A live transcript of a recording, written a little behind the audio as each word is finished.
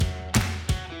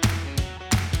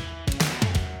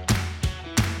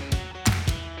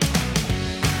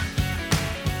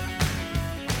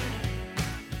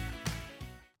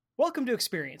Welcome to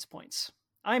Experience Points.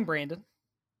 I'm Brandon,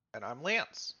 And I'm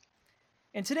Lance.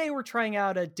 and today we're trying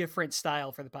out a different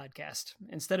style for the podcast.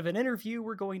 Instead of an interview,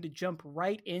 we're going to jump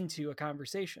right into a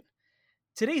conversation.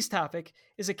 Today's topic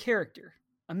is a character,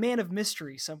 a man of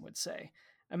mystery, some would say.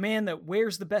 A man that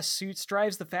wears the best suits,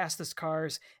 drives the fastest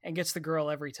cars, and gets the girl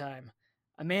every time.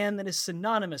 A man that is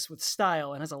synonymous with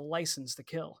style and has a license to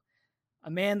kill.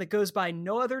 A man that goes by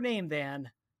no other name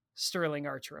than Sterling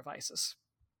Archer of ISIS.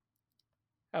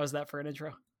 How was that for an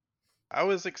intro? I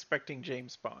was expecting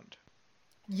James Bond.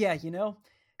 Yeah,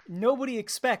 nobody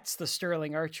expects the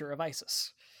Sterling Archer of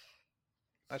ISIS.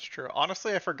 That's true.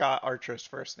 Honestly, I forgot Archer's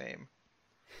first name.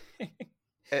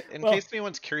 In Well, case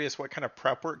anyone's curious what kind of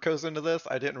prep work goes into this,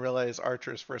 I didn't realize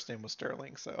Archer's first name was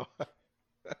Sterling, so.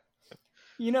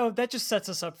 that just sets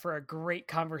us up for a great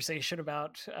conversation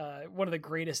about one of the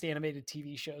greatest animated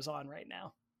TV shows on right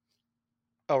now.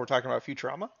 Oh, we're talking about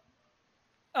Futurama?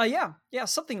 Yeah,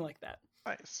 something like that.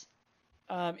 Nice.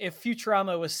 If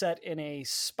Futurama was set in a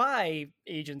spy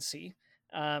agency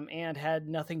and had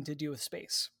nothing to do with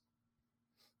space.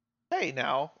 Hey,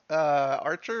 now,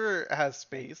 Archer has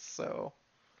space, so.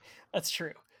 That's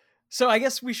true. So I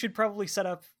guess we should probably set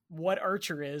up what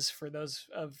Archer is for those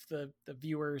of the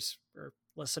viewers or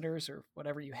listeners or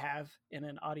whatever you have in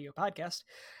an audio podcast.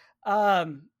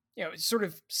 Sort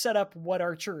of set up what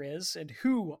Archer is and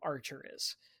who Archer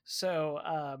is. So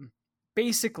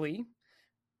basically,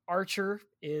 Archer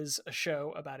is a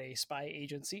show about a spy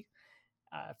agency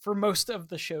for most of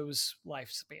the show's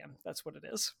lifespan. That's what it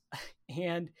is.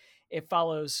 And it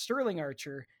follows Sterling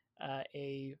Archer,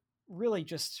 a really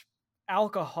just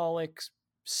alcoholic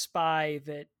spy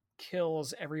that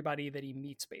kills everybody that he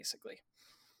meets, basically.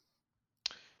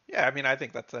 Yeah, I mean, I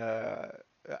think that's a.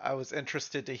 I was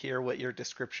interested to hear what your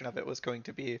description of it was going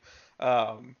to be.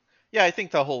 Um, yeah, I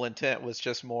think the whole intent was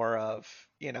just more of,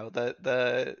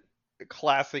 the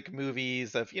classic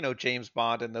movies of, James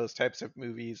Bond and those types of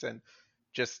movies, and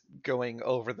just going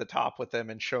over the top with them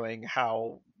and showing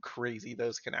how crazy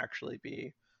those can actually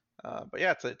be. But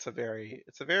yeah, it's a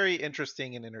very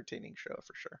interesting and entertaining show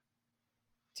for sure.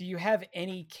 Do you have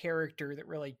any character that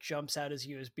really jumps out as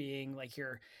you as being like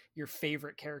your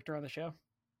favorite character on the show?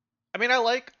 I mean, I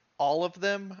like all of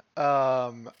them.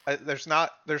 There's not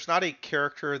a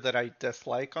character that I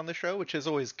dislike on the show, which is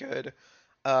always good.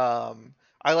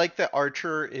 I like that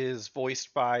Archer is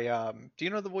voiced by. Do you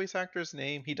know the voice actor's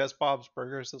name? He does Bob's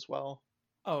Burgers as well.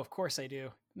 Oh, of course I do.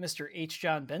 Mr. H.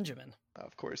 John Benjamin.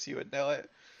 Of course, you would know it.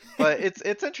 But it's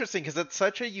interesting because it's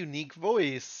such a unique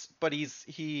voice, but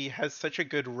he has such a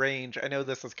good range. I know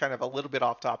this is kind of a little bit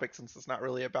off topic since it's not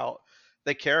really about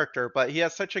the character, but he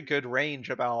has such a good range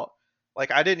about,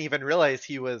 like, I didn't even realize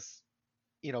he was,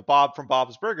 Bob from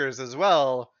Bob's Burgers as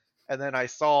well. And then I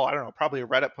saw, I don't know, probably a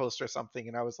Reddit post or something,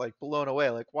 and I was like blown away,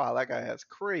 like, wow, that guy has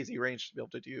crazy range to be able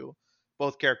to do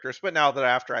both characters. But now that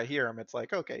after I hear him, it's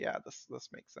like, okay, yeah, this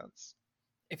makes sense.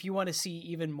 If you want to see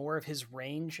even more of his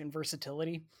range and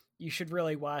versatility, you should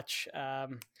really watch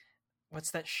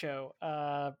what's that show?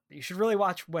 You should really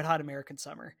watch Wet Hot American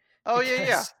Summer Oh yeah, yeah.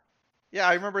 because Yeah,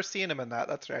 I remember seeing him in that.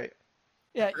 That's right. I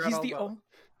yeah, forgot all about it.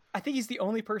 I think he's the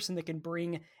only person that can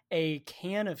bring a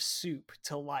can of soup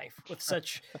to life with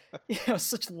such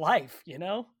such life.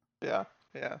 Yeah,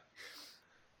 yeah.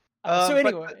 So But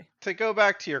anyway, to go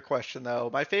back to your question though,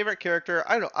 my favorite character,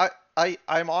 I don't know,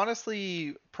 I'm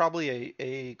honestly probably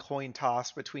a coin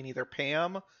toss between either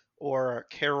Pam or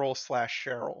Carol slash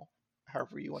Cheryl,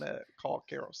 however you want to call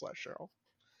Carol slash Cheryl.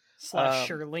 slash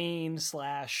Um, Charlene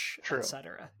slash True.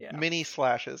 etc. Yeah. Mini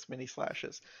slashes, mini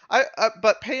slashes.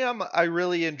 But Pam, I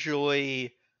really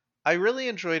enjoyed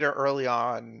her early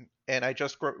on, and I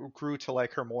just grew to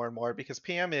like her more and more because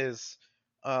Pam is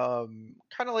kind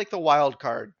of like the wild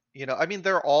card. I mean,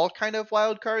 they're all kind of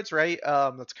wild cards, right?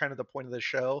 That's kind of the point of the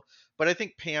show. But I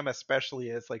think Pam especially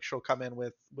is like she'll come in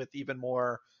with even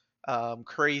more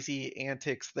crazy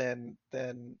antics than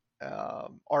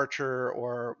Archer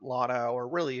or Lana or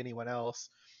really anyone else.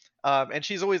 And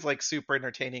she's always like super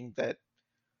entertaining. That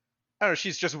I don't know,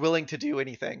 she's just willing to do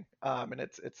anything. And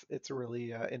it's a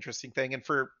really interesting thing. And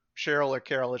for Cheryl or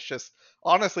Carol, it's just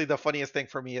honestly the funniest thing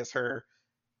for me is her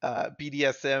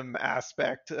BDSM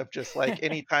aspect of just like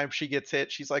anytime she gets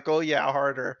hit, she's like, "Oh yeah,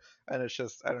 harder," and it's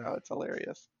just I don't know, it's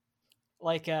hilarious.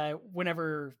 Like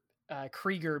whenever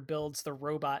Krieger builds the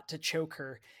robot to choke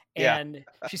her, Yeah. and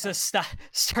she says,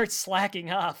 start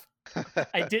slacking off."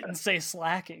 I didn't say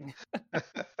slacking.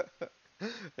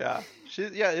 Yeah,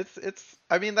 it's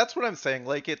I mean that's what I'm saying,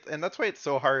 like it, and that's why it's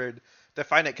so hard to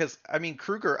find it, because I mean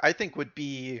Kruger I think would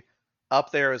be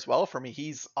up there as well for me.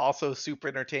 He's also super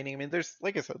entertaining. I mean there's,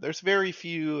 like I said, there's very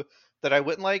few that I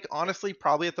wouldn't like, honestly,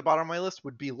 probably at the bottom of my list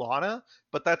would be Lana,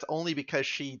 but that's only because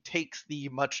she takes the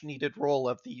much needed role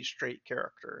of the straight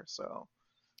character. So,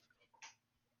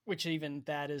 Which even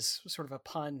that is sort of a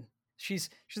pun. She's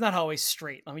not always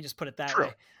straight. Let me just put it that true,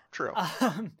 way. true.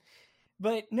 Um,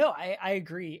 but no, I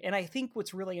agree. And I think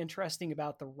what's really interesting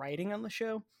about the writing on the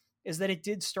show is that it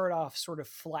did start off sort of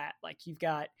flat. Like you've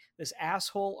got this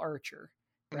asshole Archer,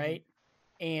 Hmm. right?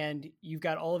 And you've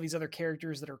got all of these other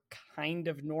characters that are kind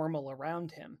of normal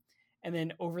around him. And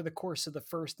then over the course of the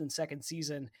first and second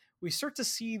season, we start to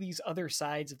see these other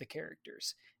sides of the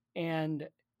characters. And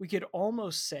we could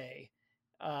almost say,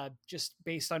 just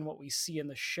based on what we see in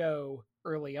the show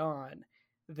early on,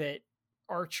 that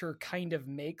Archer kind of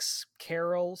makes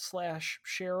Carol slash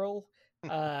Cheryl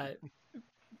uh,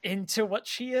 into what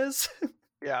she is.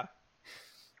 Yeah.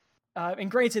 And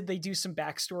granted, they do some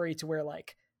backstory to where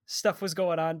like stuff was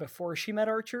going on before she met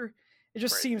Archer. It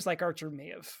just Right. seems like Archer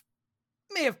may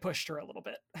have pushed her a little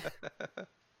bit.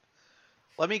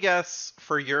 Let me guess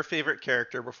for your favorite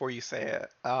character before you say it.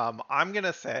 I'm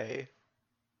gonna say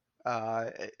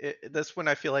this one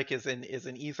I feel like is an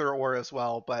either or as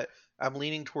well, but I'm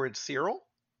leaning towards Cyril.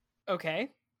 Okay,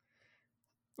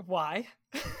 why?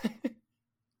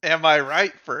 Am I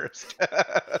right first?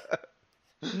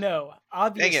 No, Dang it.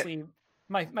 obviously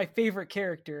my favorite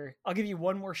character. I'll give you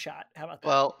one more shot. How about that?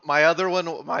 Well, my other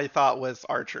one, my thought was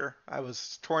Archer. I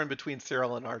was torn between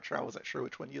Cyril and Archer. I wasn't sure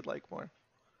which one you'd like more.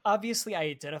 Obviously, I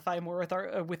identify more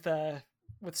with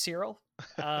with Cyril.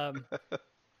 Um,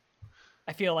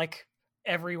 I feel like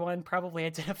everyone probably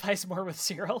identifies more with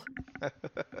Cyril.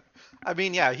 I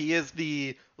mean, yeah, he is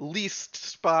the least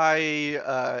spy,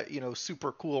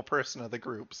 super cool person of the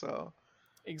group. So,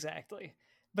 Exactly.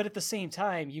 But at the same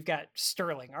time, you've got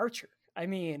Sterling Archer. I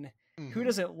mean, who mhm.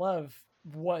 doesn't love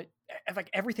what like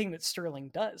everything that Sterling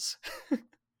does?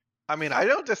 I mean, I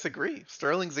don't disagree.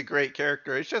 Sterling's a great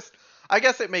character. It's just, I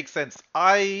guess it makes sense.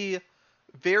 I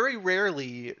very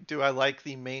rarely do I like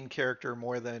the main character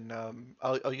more than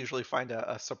I'll usually find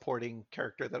a supporting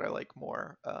character that I like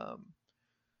more.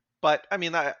 But I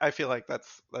mean, I feel like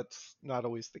that's not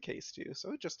always the case too.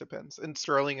 So it just depends. And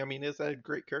Sterling, I mean, is a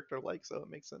great character to like, so it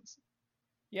makes sense.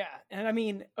 Yeah, and I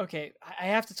mean, okay, I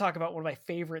have to talk about one of my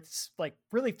favorites, like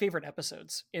really favorite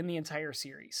episodes in the entire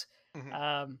series. Hmm.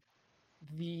 Um,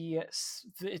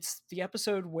 it's the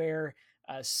episode where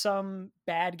some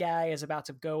bad guy is about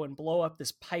to go and blow up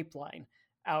this pipeline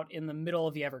out in the middle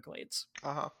of the Everglades,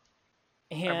 Uh huh.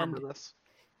 I remember and this.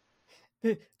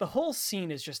 the whole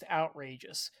scene is just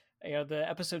outrageous. You know, the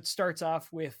episode starts off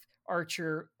with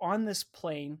Archer on this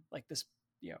plane, like this,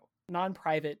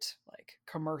 non-private, like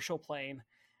commercial plane,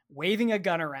 waving a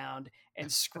gun around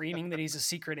and screaming that he's a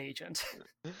secret agent.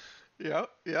 Yep,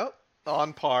 yep.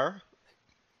 On par.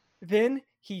 Then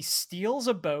he steals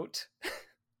a boat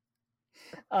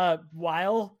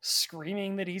while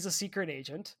screaming that he's a secret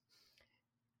agent.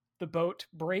 The boat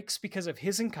breaks because of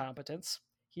his incompetence.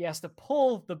 He has to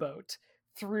pull the boat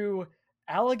through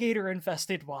alligator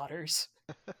infested waters,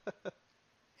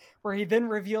 where he then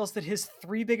reveals that his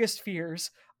three biggest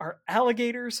fears are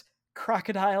alligators,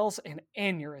 crocodiles, and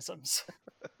aneurysms.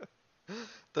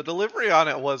 The delivery on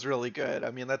it was really good.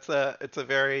 I mean, it's a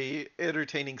very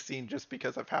entertaining scene just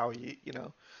because of how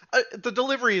the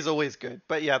delivery is always good.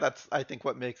 But yeah, that's I think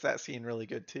what makes that scene really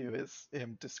good too is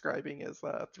him describing his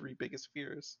three biggest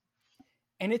fears.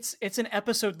 And it's an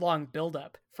episode long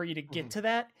buildup for you to get Hmm. to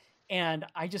that. And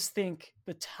I just think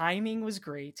the timing was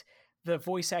great. The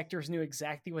voice actors knew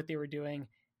exactly what they were doing.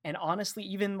 And honestly,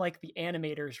 even like the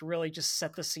animators really just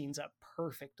set the scenes up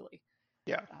perfectly.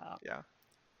 Yeah, Uh, yeah,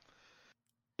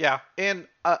 yeah. And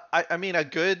I mean, a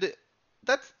good.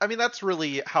 That's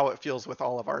really how it feels with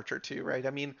all of Archer too, right? I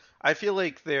mean, I feel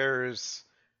like there's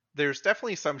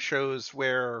definitely some shows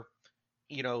where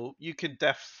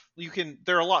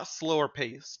they're a lot slower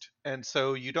paced, and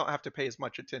so you don't have to pay as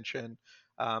much attention.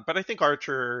 But I think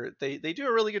Archer they do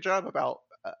a really good job about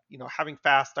having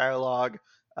fast dialogue,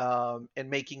 and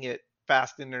making it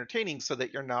fast and entertaining so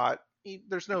that you're not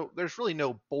there's really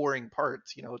no boring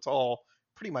parts. It's all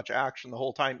pretty much action the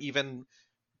whole time, even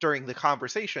during the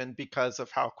conversation, because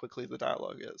of how quickly the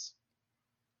dialogue is.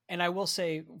 and I will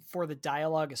say, for the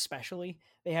dialogue especially,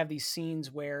 they have these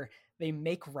scenes where they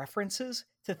make references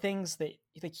to things that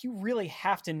like you really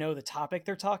have to know the topic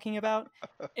they're talking about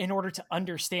in order to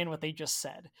understand what they just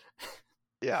said.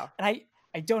 Yeah. And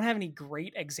I don't have any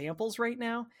great examples right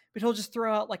now, but he'll just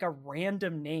throw out like a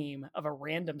random name of a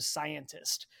random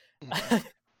scientist Hmm.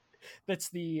 that's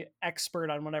the expert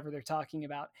on whatever they're talking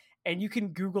about, and you can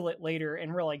Google it later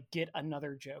and really get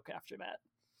another joke after that.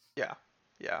 Yeah.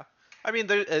 Yeah. I mean,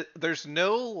 there's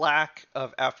no lack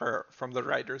of effort from the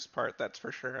writers' part. That's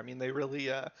for sure. I mean, they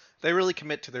really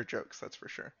commit to their jokes. That's for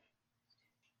sure.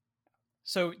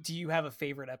 So, do you have a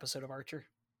favorite episode of Archer?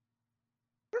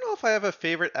 I don't know if I have a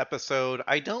favorite episode.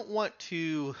 I don't want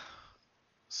to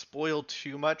spoil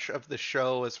too much of the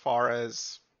show as far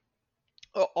as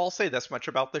I'll say this much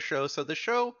about the show. So the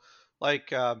show, like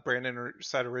Brandon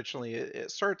said originally,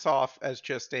 it starts off as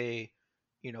just a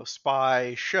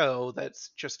spy show that's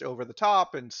just over the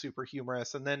top and super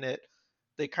humorous, and then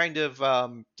they kind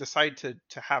of decide to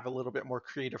have a little bit more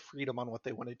creative freedom on what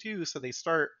they want to do. So they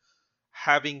start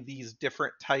having these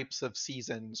different types of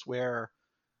seasons where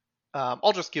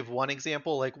I'll just give one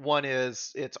example. Like one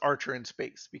is it's Archer in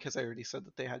space because I already said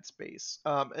that they had space,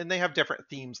 and they have different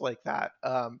themes like that.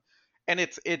 And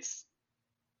it's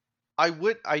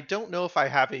I don't know if I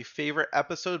have a favorite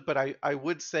episode, but I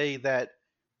would say that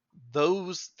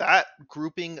that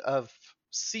grouping of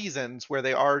seasons where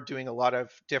they are doing a lot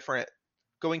of different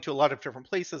going to a lot of different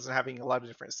places and having a lot of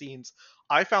different scenes,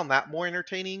 I found that more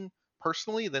entertaining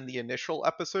personally than the initial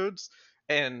episodes.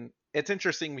 And it's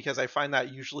interesting because I find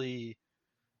that usually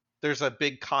there's a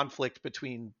big conflict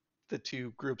between the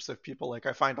two groups of people. Like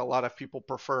I find a lot of people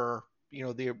prefer,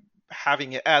 the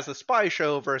having it as a spy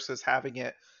show versus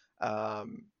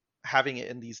um, having it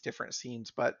in these different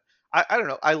scenes. But I don't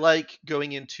know. I like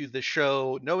going into the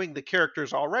show knowing the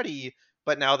characters already,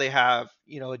 but now they have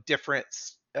a different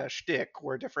shtick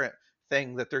or a different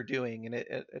thing that they're doing, and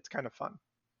it's kind of fun.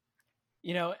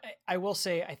 I will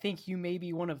say, I think you may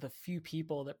be one of the few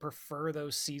people that prefer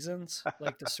those seasons,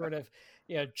 like the sort of,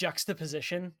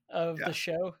 juxtaposition of Yeah. the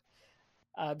show.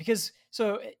 Because,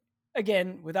 so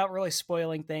again, without really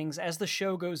spoiling things, as the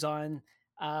show goes on,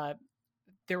 uh,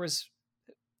 there was,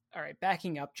 all right,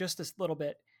 backing up just this little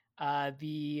bit, uh,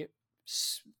 the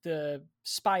the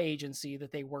spy agency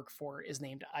that they work for is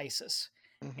named ISIS,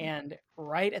 Hmm. and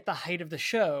right at the height of the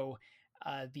show,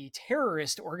 the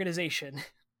terrorist organization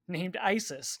named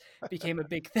ISIS became a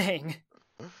big thing.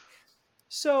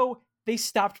 So they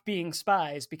stopped being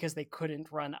spies because they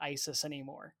couldn't run ISIS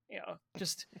anymore.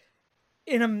 Just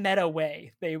in a meta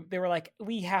way, they were like,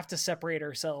 we have to separate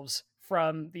ourselves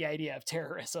from the idea of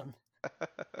terrorism.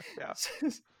 Yeah.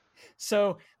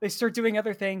 So they start doing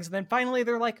other things, and then finally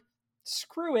they're like,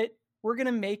 screw it, we're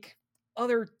gonna make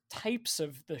other types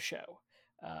of the show.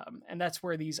 And that's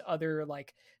where these other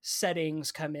like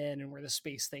settings come in and where the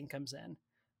space thing comes in.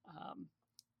 um,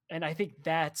 and I think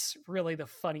that's really the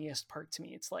funniest part to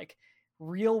me. It's like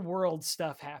real world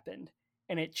stuff happened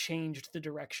and it changed the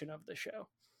direction of the show.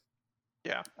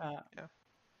 Yeah. uh, Yeah.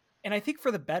 and I think for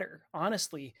the better,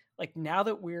 honestly. Like now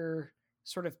that we're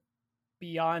sort of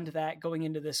beyond that, going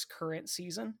into this current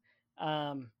season,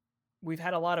 um, we've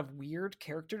had a lot of weird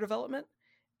character development,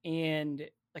 and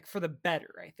like for the better,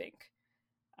 I think.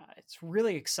 It's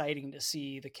really exciting to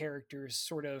see the characters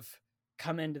sort of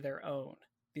come into their own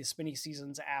these many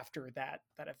seasons after that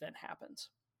event happens.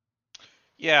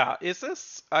 Yeah. Is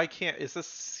this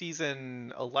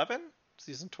season 11?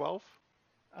 Season 12?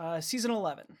 Season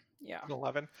 11, yeah.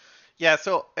 11? Yeah,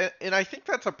 so and I think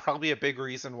that's probably a big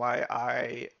reason why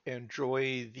I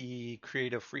enjoy the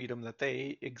creative freedom that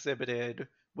they exhibited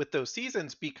with those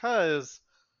seasons, because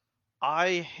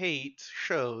I hate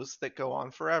shows that go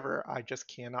on forever. I just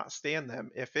cannot stand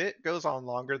them. If it goes on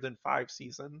longer than 5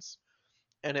 seasons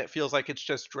and it feels like it's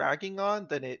just dragging on,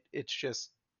 then it's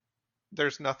just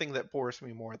there's nothing that bores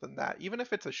me more than that, even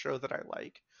if it's a show that I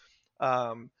like.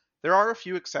 Um, there are a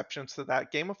few exceptions to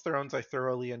that. Game of Thrones I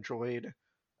thoroughly enjoyed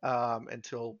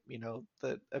until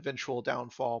the eventual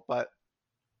downfall, but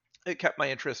it kept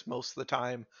my interest most of the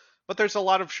time. But there's a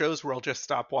lot of shows where I'll just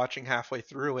stop watching halfway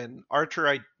through, and Archer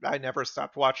I never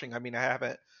stopped watching. I mean, I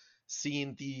haven't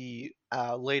seen the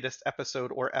latest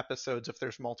episode or episodes if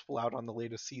there's multiple out on the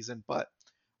latest season, but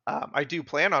I do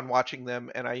plan on watching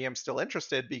them, and I am still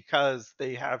interested because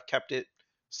they have kept it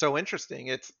so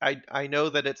interesting. I know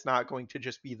that it's not going to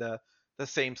just be the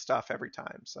same stuff every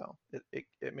time, so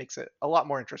it makes it a lot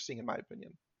more interesting in my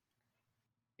opinion.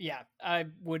 Yeah, I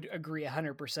would agree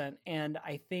 100%. And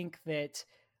I think that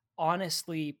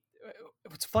honestly,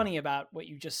 what's funny about what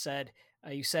you just said,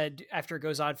 you said after it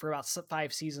goes on for about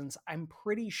 5 seasons, I'm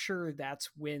pretty sure that's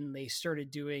when they started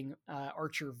doing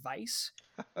Archer Vice,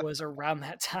 was around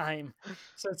that time.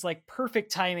 So it's like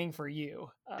perfect timing for you.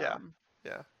 Yeah,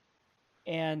 yeah,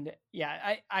 And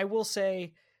yeah, I will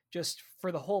say, just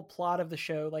for the whole plot of the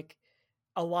show, like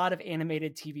a lot of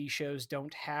animated TV shows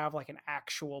don't have like an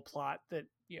actual plot that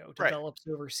right, develops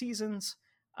over seasons.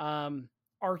 Um,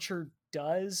 Archer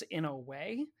does in a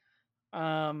way.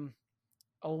 Um,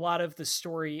 a lot of the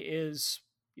story is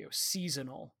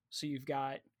seasonal, so you've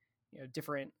got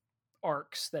different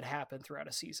arcs that happen throughout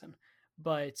a season,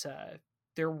 but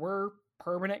there were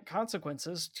permanent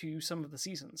consequences to some of the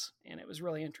seasons, and it was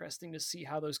really interesting to see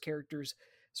how those characters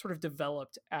sort of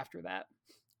developed after that.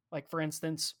 Like, for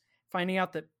instance, finding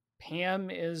out that Pam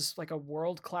is like a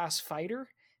world class fighter,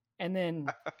 and then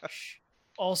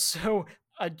also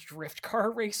a drift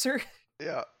car racer.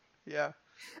 Yeah, yeah.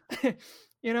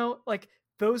 Like,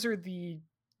 those are the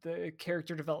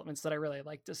character developments that I really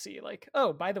like to see. Like,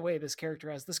 oh, by the way, this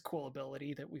character has this cool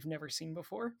ability that we've never seen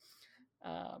before.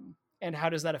 And how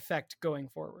does that affect going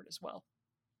forward as well?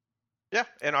 Yeah,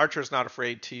 and Archer's not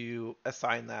afraid to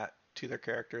assign that to their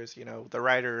characters. The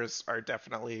writers are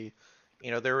definitely,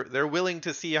 they're willing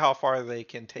to see how far they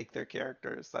can take their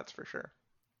characters. That's for sure.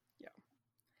 Yeah.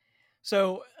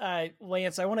 So,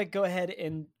 Lance, I want to go ahead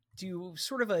and do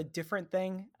sort of a different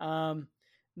thing. Now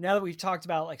that we've talked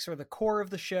about like sort of the core of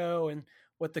the show and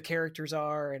what the characters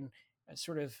are, and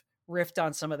sort of riffed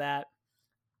on some of that,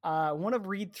 I want to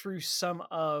read through some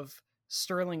of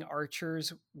Sterling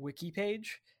Archer's wiki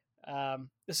page.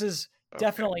 This is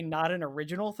definitely not an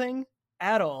original thing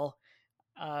at all.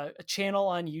 A channel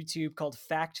on YouTube called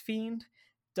Fact Fiend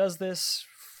does this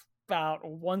about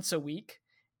once a week,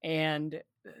 and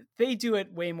they do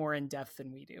it way more in depth than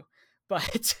we do.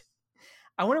 But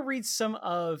I want to read some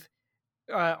of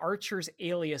Archer's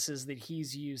aliases that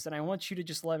he's used, and I want you to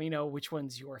just let me know which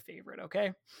one's your favorite,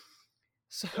 okay?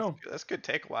 So that's could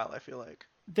take a while, I feel like.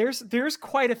 There's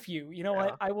quite a few. You know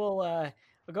what? I'll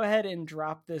go ahead and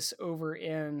drop this over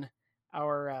in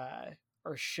our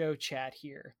show chat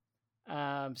here,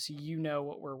 so you know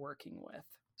what we're working with.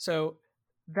 So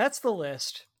that's the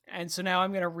list, and so now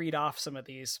I'm going to read off some of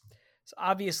these. So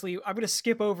obviously, I'm going to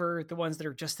skip over the ones that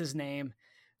are just his name.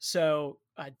 So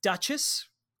Duchess,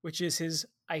 which is his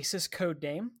ISIS code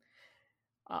name.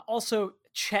 Also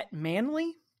Chet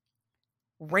Manley,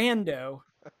 Rando,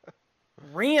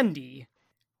 Randy,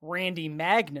 Randy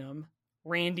Magnum,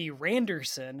 Randy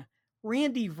Randerson,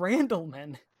 Randy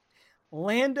Randleman,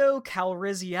 Lando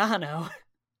Calrissiano,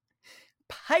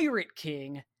 Pirate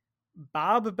King,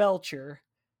 Bob Belcher,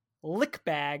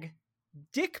 Lickbag,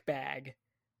 Dickbag,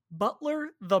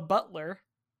 Butler the Butler.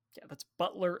 Yeah, that's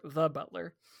Butler the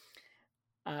Butler.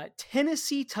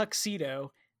 Tennessee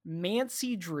Tuxedo,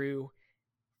 Mancy Drew,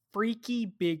 Freaky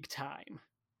Big Time.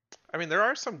 I mean, there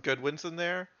are some good ones in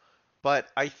there, but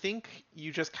I think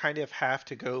you just kind of have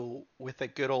to go with a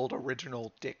good old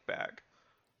original dickbag.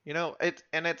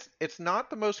 It's not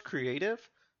the most creative,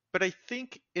 but I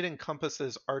think it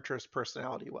encompasses Archer's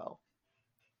personality well.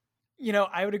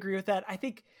 I would agree with that. I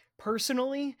think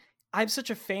personally, I'm such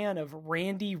a fan of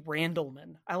Randy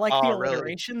Randleman. I like the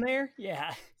alliteration really? There.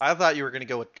 Yeah. I thought you were going to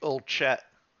go with old Chet.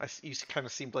 You kind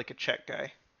of seemed like a Chet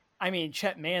guy. I mean,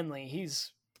 Chet Manley,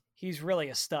 he's really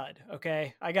a stud,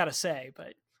 okay? I got to say,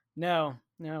 but no,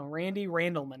 Randy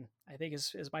Randleman, I think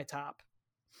is my top.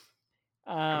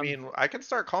 I mean, I can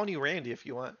start calling you Randy if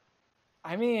you want.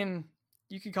 I mean,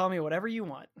 you can call me whatever you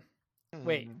want.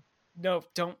 Wait, no,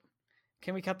 don't.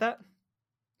 Can we cut that?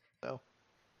 No.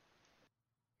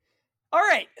 All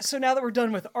right, so now that we're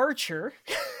done with Archer,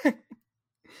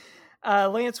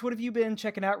 Lance, what have you been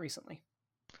checking out recently?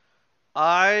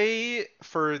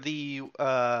 For the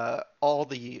all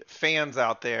the fans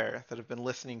out there that have been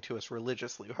listening to us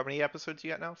religiously, how many episodes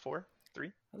you got now? 4?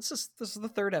 3? This is the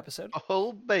third episode.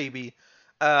 Oh baby.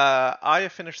 I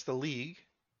have finished The League.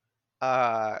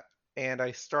 And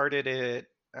I started it,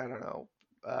 I don't know,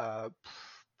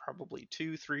 probably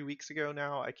 2-3 weeks ago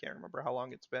now. I can't remember how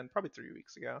long it's been. Probably 3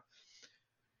 weeks ago.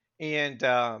 And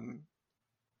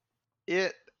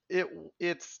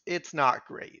it's not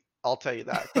great. I'll tell you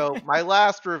that. So my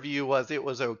last review was it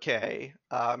was okay,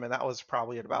 and that was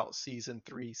probably at about season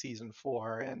 3, season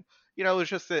 4, and it was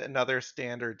just another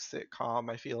standard sitcom,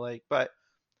 I feel like. But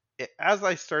as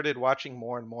I started watching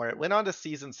more and more, it went on to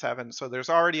season 7, so there's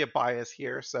already a bias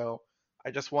here. So I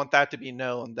just want that to be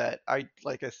known that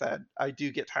like I said, I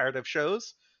do get tired of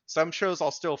shows. Some shows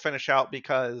I'll still finish out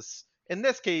because, in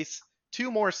this case, 2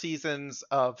 more seasons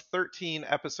of 13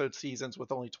 episode seasons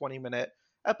with only 20-minute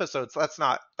episodes. That's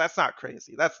not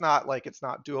crazy. That's not like it's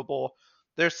not doable.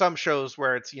 There's some shows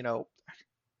where it's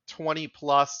 20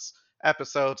 plus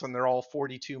episodes and they're all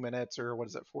 42 minutes or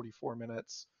 44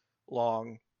 minutes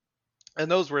long, and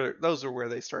those are where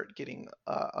they start getting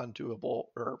undoable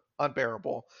or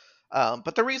unbearable.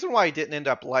 But the reason why I didn't end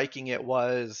up liking it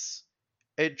was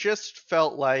it just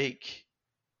felt like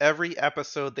every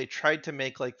episode they tried to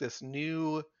make like this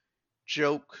new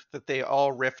joke that they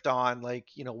all riffed on, like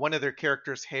one of their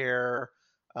characters' hair,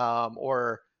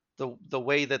 or the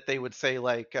way that they would say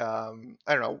like I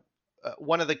don't know,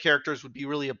 one of the characters would be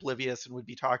really oblivious and would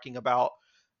be talking about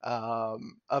a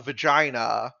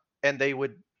vagina, and they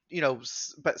would,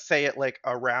 but say it like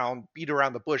around, beat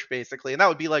around the bush basically, and that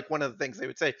would be like one of the things they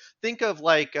would say. Think of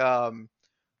like um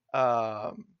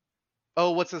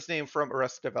oh, what's his name from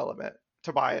Arrested Development?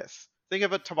 Tobias. Think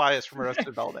of a Tobias from Arrested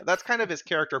Development. That's kind of his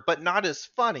character, but not as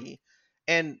funny.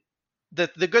 And the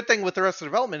good thing with Arrested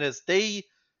Development is they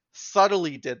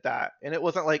subtly did that, and it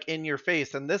wasn't like in your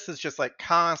face. And this is just like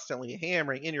constantly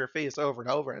hammering in your face over and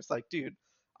over. And it's like, dude,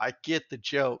 I get the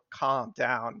joke. Calm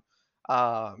down.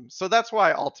 So that's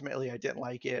why ultimately I didn't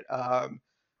like it.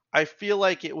 I feel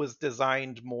like it was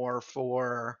designed more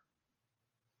for,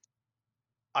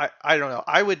 I don't know.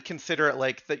 I would consider it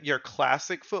like that your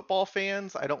classic football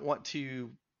fans. I don't want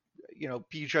to,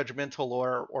 be judgmental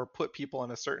or put people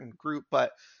in a certain group,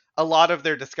 but a lot of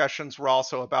their discussions were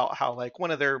also about how like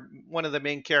one of the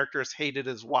main characters hated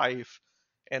his wife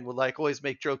and would like always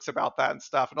make jokes about that and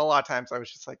stuff. And a lot of times I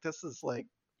was just like, this is like,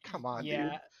 come on, dude.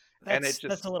 Yeah, And it that's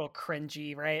just, a little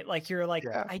cringy, right? Like you're like,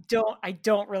 yeah, I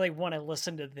don't really want to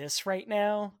listen to this right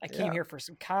now. I came yeah. here for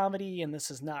some comedy, and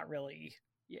this is not really,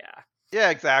 yeah. Yeah,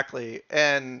 exactly.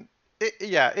 And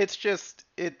yeah, it's just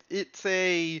it's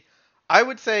a, I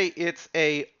would say it's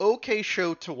a okay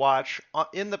show to watch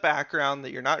in the background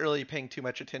that you're not really paying too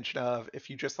much attention of if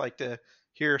you just like to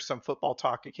hear some football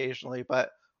talk occasionally,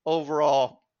 but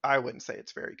overall I wouldn't say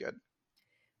it's very good.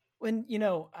 When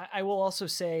I will also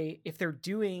say if they're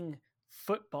doing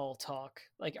football talk,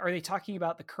 like, are they talking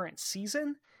about the current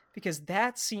season? Because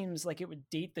that seems like it would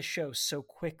date the show so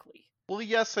quickly. Well,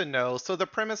 yes and no. So the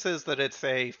premise is that it's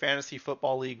a fantasy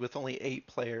football league with only 8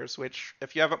 players, which,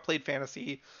 if you haven't played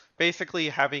fantasy, basically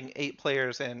having 8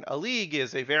 players in a league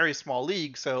is a very small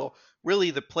league. So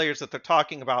really, the players that they're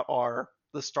talking about are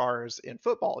the stars in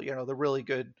football. The really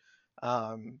good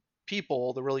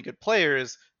people, the really good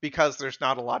players, because there's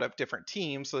not a lot of different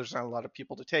teams, so there's not a lot of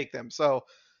people to take them. So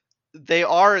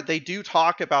they do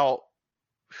talk about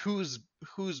who's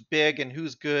who's big and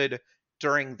who's good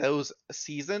during those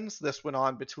seasons. This went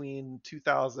on between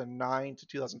 2009 to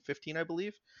 2015, I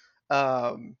believe.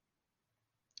 Um,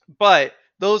 but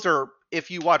those are,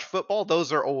 if you watch football,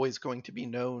 those are always going to be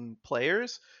known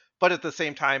players. But at the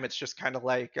same time, it's just kind of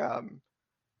like,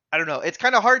 I don't know. It's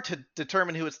kind of hard to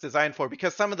determine who it's designed for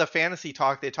because some of the fantasy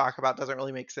talk they talk about doesn't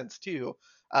really make sense too.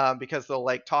 Because they'll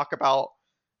like talk about,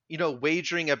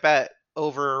 wagering a bet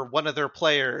over one of their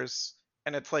players,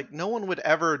 and it's like no one would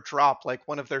ever drop like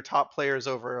one of their top players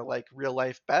over like real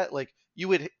life bet. Like you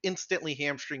would instantly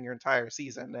hamstring your entire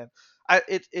season. And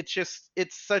it's just,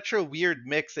 it's such a weird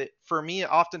mix. It, for me,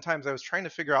 oftentimes I was trying to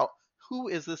figure out who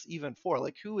is this even for?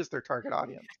 Like who is their target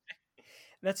audience?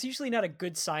 That's usually not a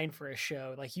good sign for a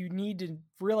show. Like you need to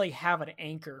really have an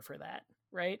anchor for that,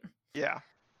 right? Yeah,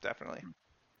 definitely.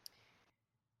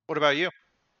 What about you?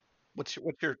 What's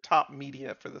your top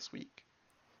media for this week?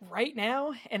 Right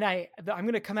now, and I'm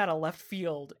going to come out of left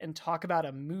field and talk about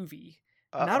a movie.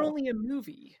 Not Uh-oh. only a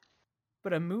movie,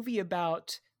 but a movie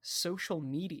about social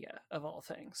media of all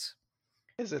things.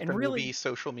 Is it And the movie really,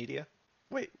 Social Media?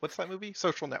 Wait, what's that movie?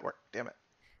 Social Network. Damn it.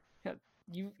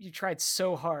 you tried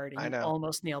so hard and I you know.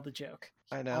 almost nailed the joke.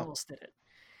 I You know. almost did it.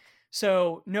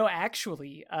 So, no,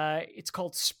 actually, it's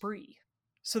called Spree.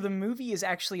 So the movie is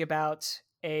actually about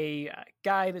a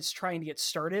guy that's trying to get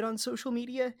started on social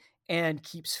media and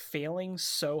keeps failing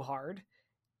so hard.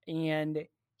 And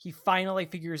he finally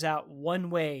figures out one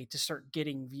way to start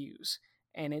getting views,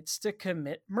 and it's to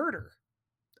commit murder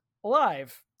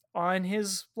live on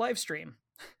his live stream.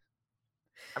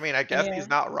 I mean, I guess he's And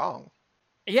not wrong.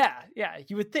 yeah,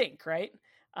 you would think, right?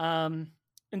 Um,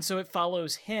 and so it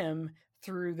follows him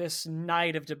through this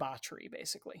night of debauchery,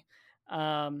 basically.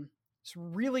 It's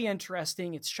really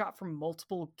interesting. It's shot from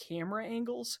multiple camera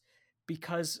angles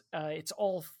because it's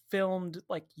all filmed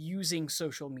like using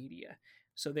social media.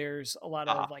 So there's a lot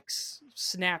of Ah. like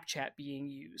Snapchat being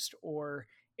used or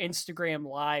Instagram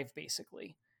Live,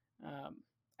 basically. Um,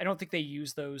 I don't think they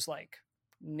use those like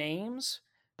names,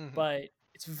 Hmm. but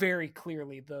it's very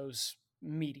clearly those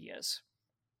medias.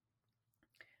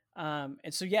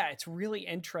 And so, yeah, it's really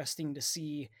interesting to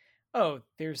see. Oh,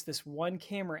 there's this one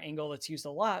camera angle that's used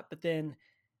a lot, but then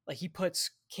like he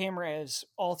puts cameras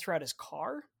all throughout his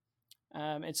car,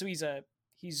 and so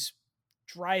he's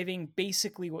driving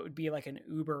basically what would be like an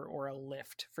Uber or a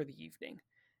Lyft for the evening,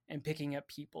 and picking up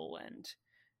people and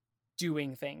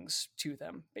doing things to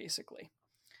them, basically.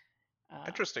 Um,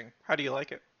 Interesting. How do you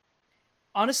like it?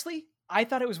 Honestly, I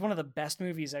thought it was one of the best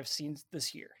movies I've seen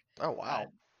this year. Oh, Uh,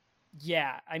 wow.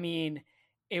 yeah, I mean,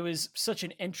 it was such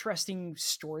an interesting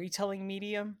storytelling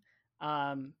medium.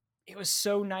 It was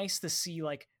so nice to see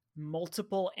like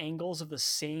multiple angles of the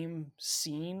same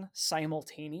scene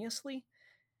simultaneously.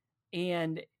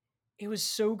 And it was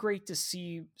so great to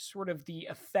see sort of the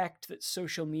effect that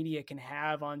social media can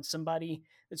have on somebody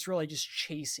that's really just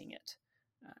chasing it.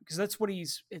 Because that's what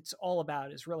it's all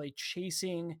about, is really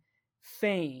chasing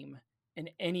fame in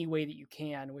any way that you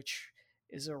can, which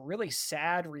is a really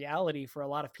sad reality for a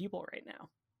lot of people right now.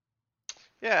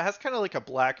 Yeah, it has kind of like a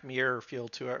Black Mirror feel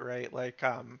to it, right? Like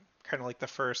kind of like the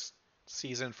first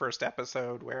season, first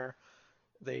episode where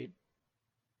they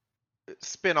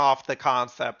spin off the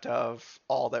concept of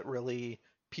all that really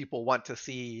people want to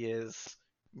see is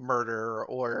murder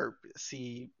or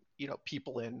see,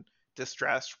 people in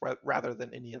distress rather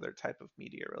than any other type of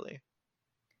media, really.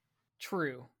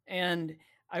 True. And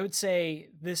I would say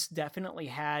this definitely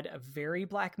had a very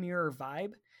Black Mirror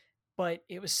vibe, but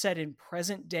it was set in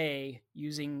present day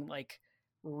using like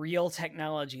real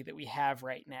technology that we have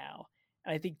right now.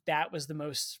 And I think that was the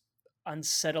most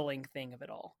unsettling thing of it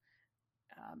all.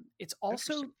 It's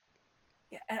also, Interesting.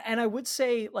 and I would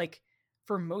say, like,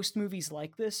 for most movies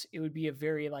like this, it would be a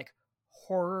very like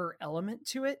horror element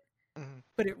to it, Mhm.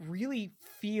 but it really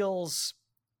feels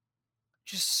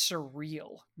just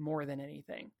surreal more than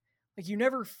anything. Like, you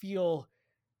never feel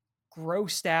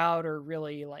grossed out or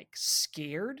really like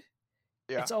scared.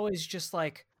 Yeah. It's always just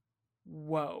like,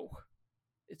 whoa.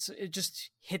 It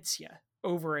just hits you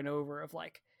over and over of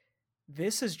like,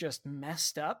 this is just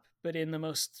messed up, but in the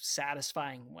most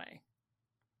satisfying way.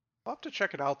 I'll have to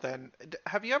check it out then.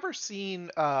 Have you ever seen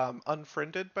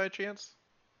Unfriended by chance?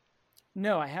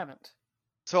 No, I haven't.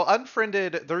 So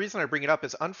Unfriended, the reason I bring it up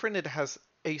is Unfriended has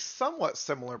a somewhat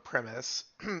similar premise,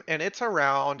 and it's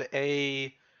around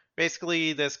a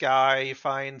basically this guy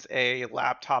finds a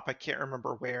laptop, I can't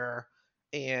remember where,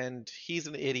 and he's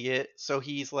an idiot, so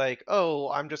he's like, "Oh,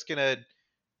 I'm just gonna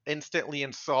instantly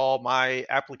install my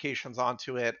applications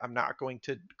onto it. I'm not going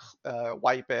to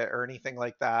wipe it or anything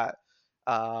like that."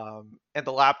 And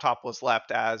the laptop was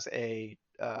left as a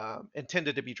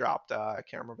intended to be dropped. I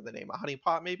can't remember the name, a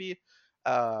honeypot maybe.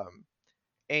 Um,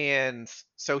 and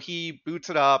so he boots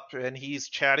it up and he's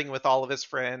chatting with all of his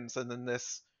friends. And then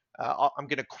this, I'm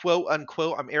going to quote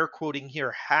unquote, I'm air quoting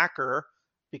here, hacker,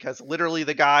 because literally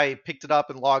the guy picked it up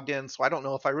and logged in. So I don't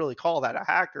know if I really call that a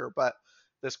hacker, but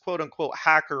this quote unquote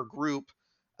hacker group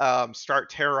start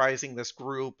terrorizing this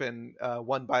group and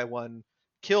one by one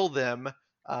kill them.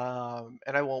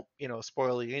 And I won't,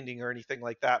 spoil the ending or anything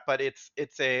like that, but it's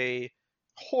a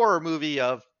horror movie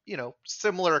of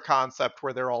similar concept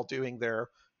where they're all doing their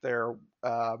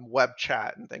web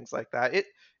chat and things like that. It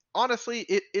honestly,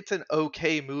 it's an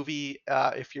okay movie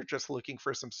if you're just looking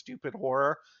for some stupid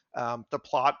horror. The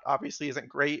plot obviously isn't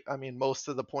great. I mean, most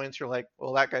of the points you're like,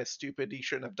 well, that guy's stupid. He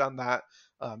shouldn't have done that.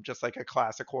 Just like a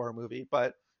classic horror movie.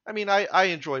 But I mean, I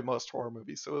enjoy most horror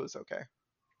movies, so it was okay.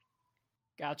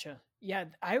 Gotcha. Yeah,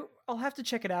 I'll have to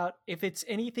check it out. If it's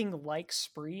anything like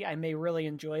Spree, I may really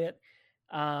enjoy it.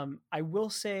 I will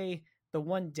say the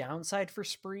one downside for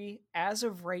Spree, as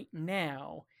of right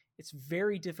now, it's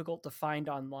very difficult to find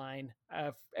online.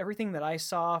 Everything that I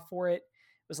saw for it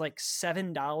was like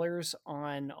 $7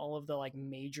 on all of the like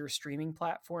major streaming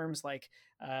platforms, like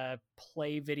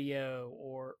Play Video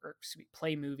or excuse me,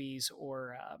 Play Movies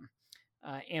or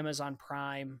Amazon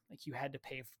Prime. Like, you had to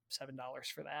pay $7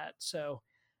 for that. So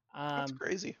That's um,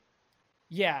 crazy.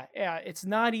 yeah, it's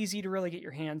not easy to really get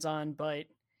your hands on, but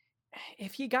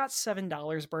if you got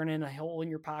 $7 burning a hole in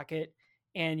your pocket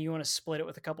and you want to split it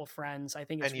with a couple friends, I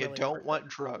think And it's you really don't worth it. want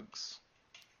drugs.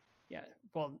 Yeah.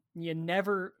 Well, you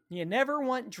never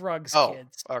want drugs, Oh,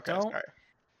 kids. okay, Don't sorry.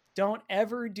 don't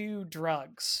ever do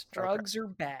drugs. Okay, Drugs are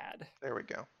bad. there we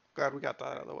go. Glad we got that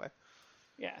out of the way.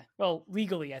 Yeah. Well,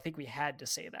 legally, I think we had to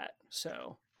say that.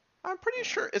 So, I'm pretty um,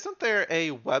 sure, isn't there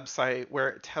a website where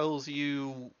it tells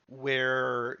you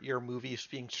where your movie is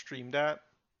being streamed at?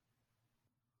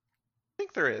 I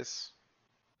think there is.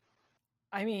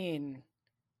 I mean,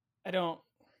 I don't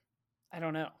I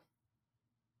don't know.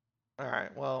 All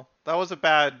right, well, that was a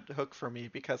bad hook for me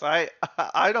because I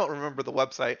I don't remember the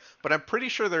website, but I'm pretty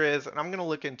sure there is, and I'm gonna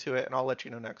look into it and I'll let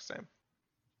you know next time.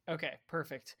 Okay,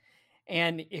 perfect.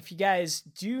 And if you guys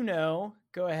do know,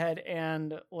 go ahead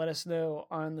and let us know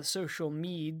on the social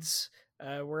meds.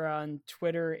 We're on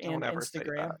Twitter Don't and ever say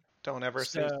Instagram. that. Don't ever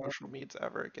say So, social medias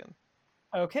ever again.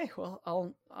 okay, well,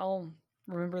 I'll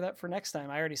remember that for next time.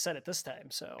 I already said it this time,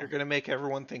 You're so gonna make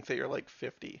everyone think that you're like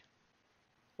 50.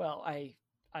 well,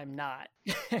 I'm not.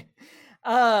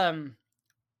 um,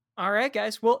 all right,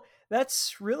 guys. Well,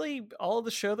 that's really all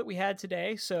the show that we had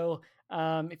today. So,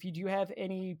 if you do have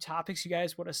any topics you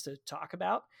guys want us to talk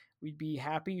about, we'd be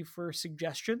happy for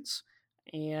suggestions.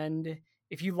 And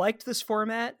if you liked this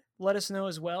format, let us know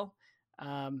as well.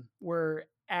 We're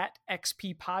at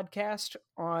XP Podcast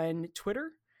on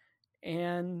Twitter.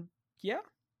 And yeah,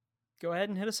 go ahead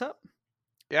and hit us up.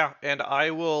 Yeah, and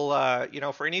I will,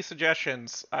 for any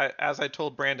suggestions, as I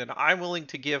told Brandon, I'm willing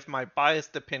to give my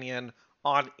biased opinion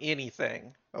on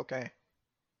anything. Okay.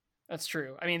 That's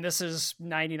true. I mean, this is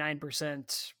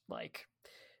 99% like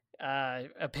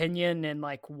opinion and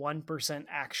like 1%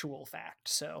 actual fact.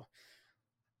 So,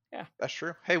 yeah. That's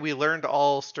true. Hey, we learned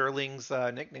all Sterling's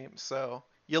nicknames, so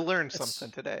you learned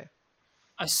something today.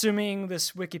 Assuming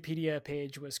this Wikipedia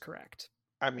page was correct.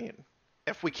 I mean,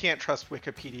 if we can't trust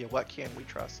Wikipedia, what can we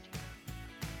trust?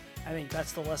 I think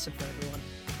that's the lesson for everyone.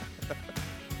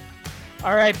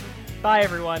 All right. Bye,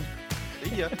 everyone.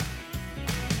 See ya.